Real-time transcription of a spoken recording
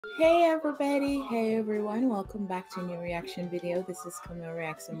Hey everybody, hey everyone, welcome back to a new reaction video. This is Camille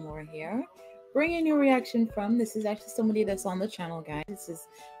Reacts and More here. Bringing your reaction from, this is actually somebody that's on the channel, guys. This is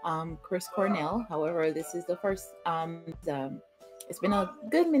Chris Cornell. However, this is the first, it's been a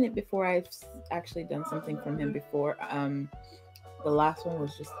good minute before I've actually done something from him before. The last one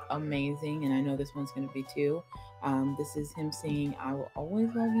was just amazing, and I know this one's going to be too. This is him singing I Will Always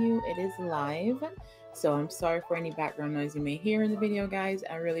Love You. It is live, so I'm sorry for any background noise you may hear in the video, guys.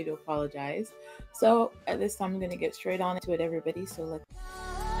 I really do apologize. So at this time, I'm going to get straight on into it, everybody. So let's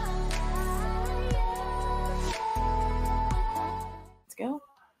go.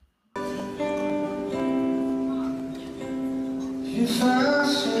 If I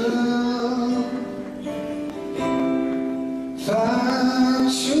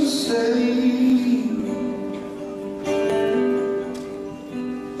should stay,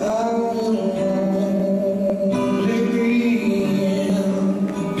 I would only be in your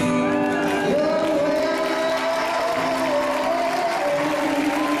way.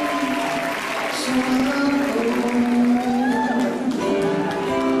 So I go,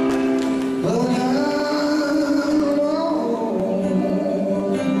 but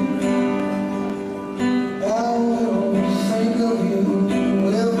I will think of you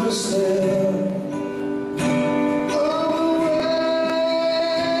every step of the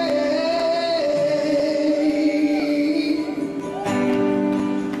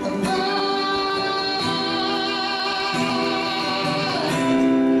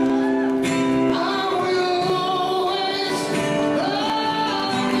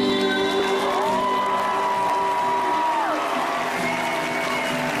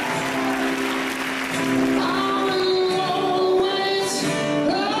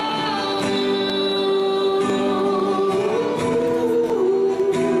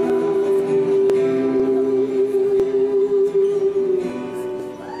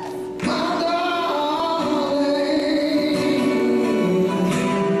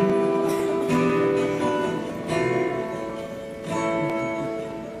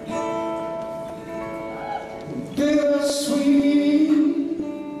bittersweet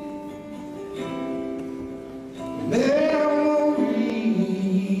memories.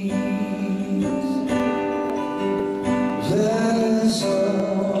 That is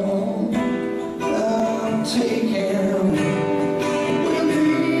all I'm taking with me.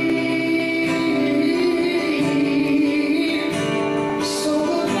 So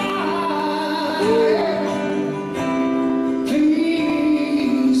goodbye,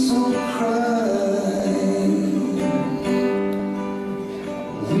 please don't cry.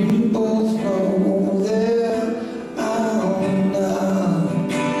 We both know that I'm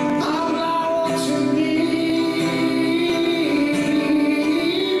not what you need,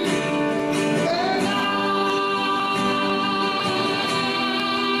 and I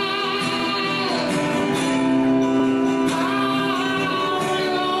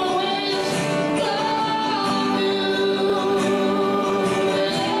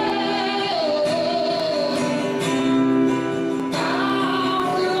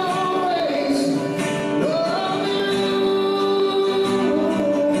will always love you.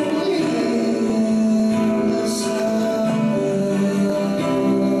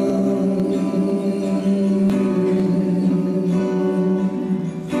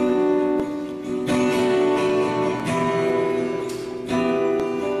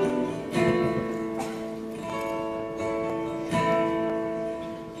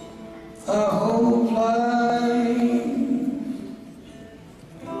 I hope life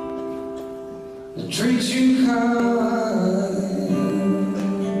treats you kind,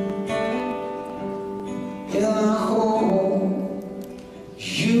 and I hope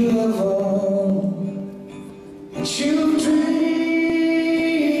you have all that you dreamed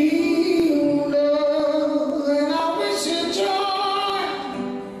of, and I wish you joy,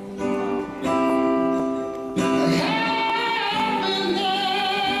 happiness,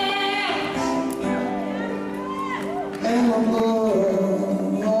 and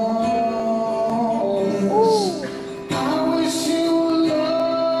above all this, I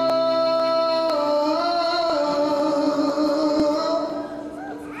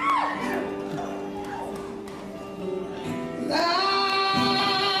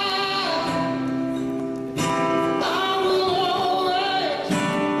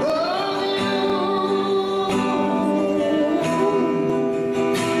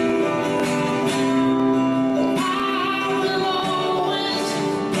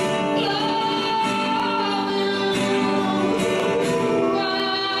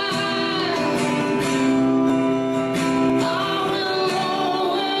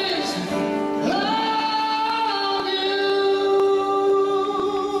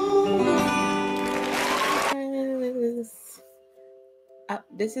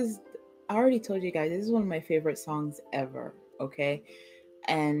this is, I already told you guys, this is one of my favorite songs ever. Okay.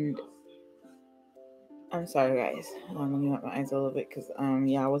 And I'm sorry, guys. Let me wipe my eyes a little bit because,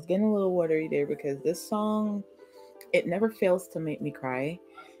 yeah, I was getting a little watery there because this song, it never fails to make me cry.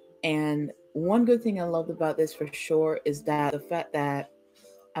 And one good thing I loved about this for sure is that the fact that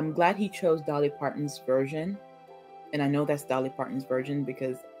I'm glad he chose Dolly Parton's version. And I know that's Dolly Parton's version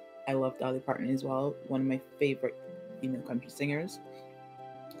because I love Dolly Parton as well. One of my favorite female country singers.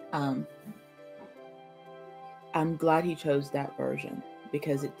 Um, I'm glad he chose that version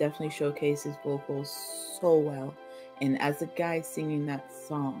because it definitely showcases vocals so well. And as a guy singing that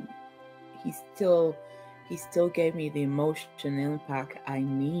song, he still gave me the emotion and impact I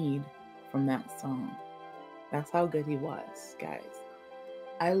need from that song. That's how good he was, guys.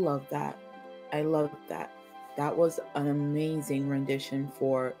 I love that. I love that. That was an amazing rendition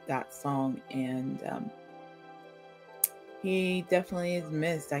for that song, and he definitely is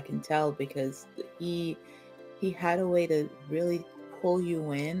missed. I can tell because he had a way to really pull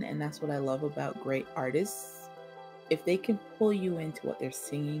you in, and that's what I love about great artists. If they can pull you into what they're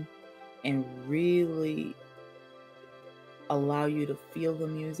singing and really allow you to feel the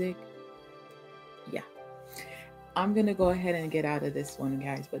music, yeah. I'm going to go ahead and get out of this one,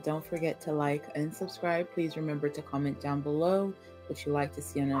 guys, but don't forget to like and subscribe. Please remember to comment down below what you'd like to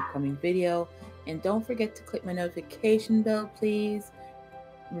see on an upcoming video. And don't forget to click my notification bell, please.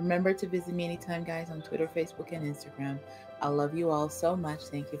 Remember to visit me anytime, guys, on Twitter, Facebook, and Instagram. I love you all so much.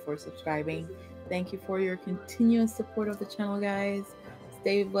 Thank you for subscribing. Thank you for your continuous support of the channel, guys.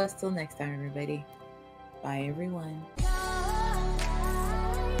 Stay blessed till next time, everybody. Bye, everyone.